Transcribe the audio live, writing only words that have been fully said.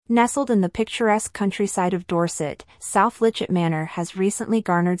Nestled in the picturesque countryside of Dorset, South Lytchett Manor has recently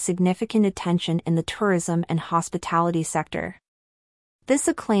garnered significant attention in the tourism and hospitality sector. This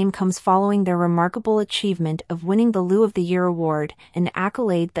acclaim comes following their remarkable achievement of winning the Loo of the Year award, an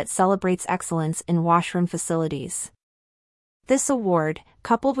accolade that celebrates excellence in washroom facilities. This award,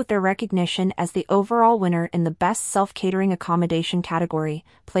 coupled with their recognition as the overall winner in the Best Self-Catering Accommodation category,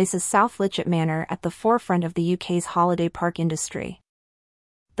 places South Lytchett Manor at the forefront of the UK's holiday park industry.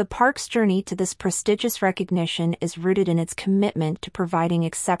 The park's journey to this prestigious recognition is rooted in its commitment to providing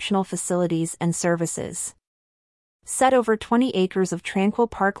exceptional facilities and services. Set over 20 acres of tranquil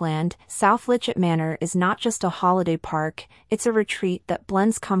parkland, South Lytchett Manor is not just a holiday park, it's a retreat that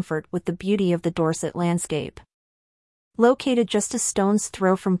blends comfort with the beauty of the Dorset landscape. Located just a stone's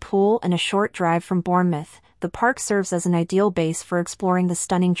throw from Poole and a short drive from Bournemouth, the park serves as an ideal base for exploring the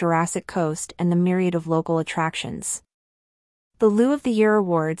stunning Jurassic Coast and the myriad of local attractions. The Loo of the Year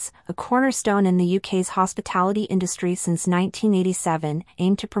Awards, a cornerstone in the UK's hospitality industry since 1987,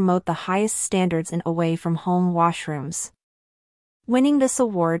 aim to promote the highest standards in away-from-home washrooms. Winning this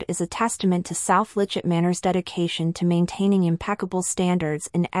award is a testament to South Lytchett Manor's dedication to maintaining impeccable standards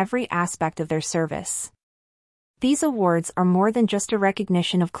in every aspect of their service. These awards are more than just a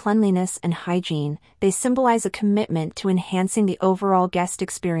recognition of cleanliness and hygiene, they symbolize a commitment to enhancing the overall guest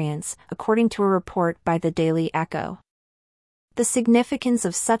experience, according to a report by the Daily Echo. The significance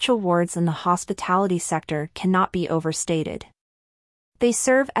of such awards in the hospitality sector cannot be overstated. They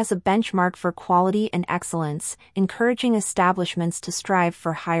serve as a benchmark for quality and excellence, encouraging establishments to strive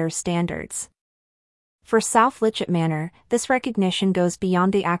for higher standards. For South Lytchett Manor, this recognition goes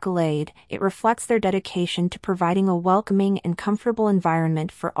beyond the accolade, it reflects their dedication to providing a welcoming and comfortable environment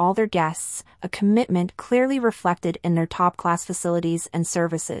for all their guests, a commitment clearly reflected in their top-class facilities and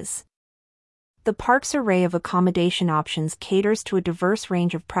services. The park's array of accommodation options caters to a diverse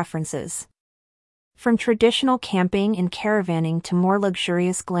range of preferences. From traditional camping and caravanning to more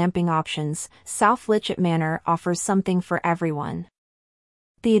luxurious glamping options, South Lytchett Manor offers something for everyone.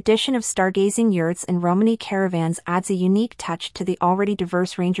 The addition of stargazing yurts and Romani caravans adds a unique touch to the already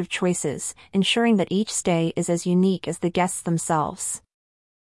diverse range of choices, ensuring that each stay is as unique as the guests themselves.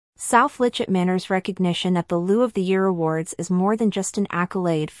 South Lytchett Manor's recognition at the Loo of the Year Awards is more than just an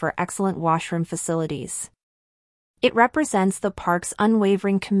accolade for excellent washroom facilities. It represents the park's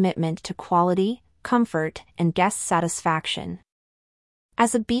unwavering commitment to quality, comfort, and guest satisfaction.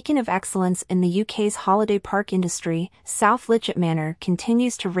 As a beacon of excellence in the UK's holiday park industry, South Lytchett Manor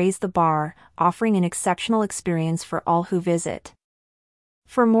continues to raise the bar, offering an exceptional experience for all who visit.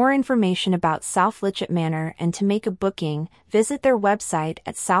 For more information about South Lytchett Manor and to make a booking, visit their website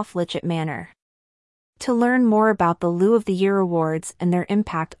at South Lytchett Manor. To learn more about the Loo of the Year Awards and their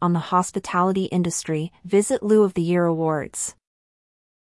impact on the hospitality industry, visit Loo of the Year Awards.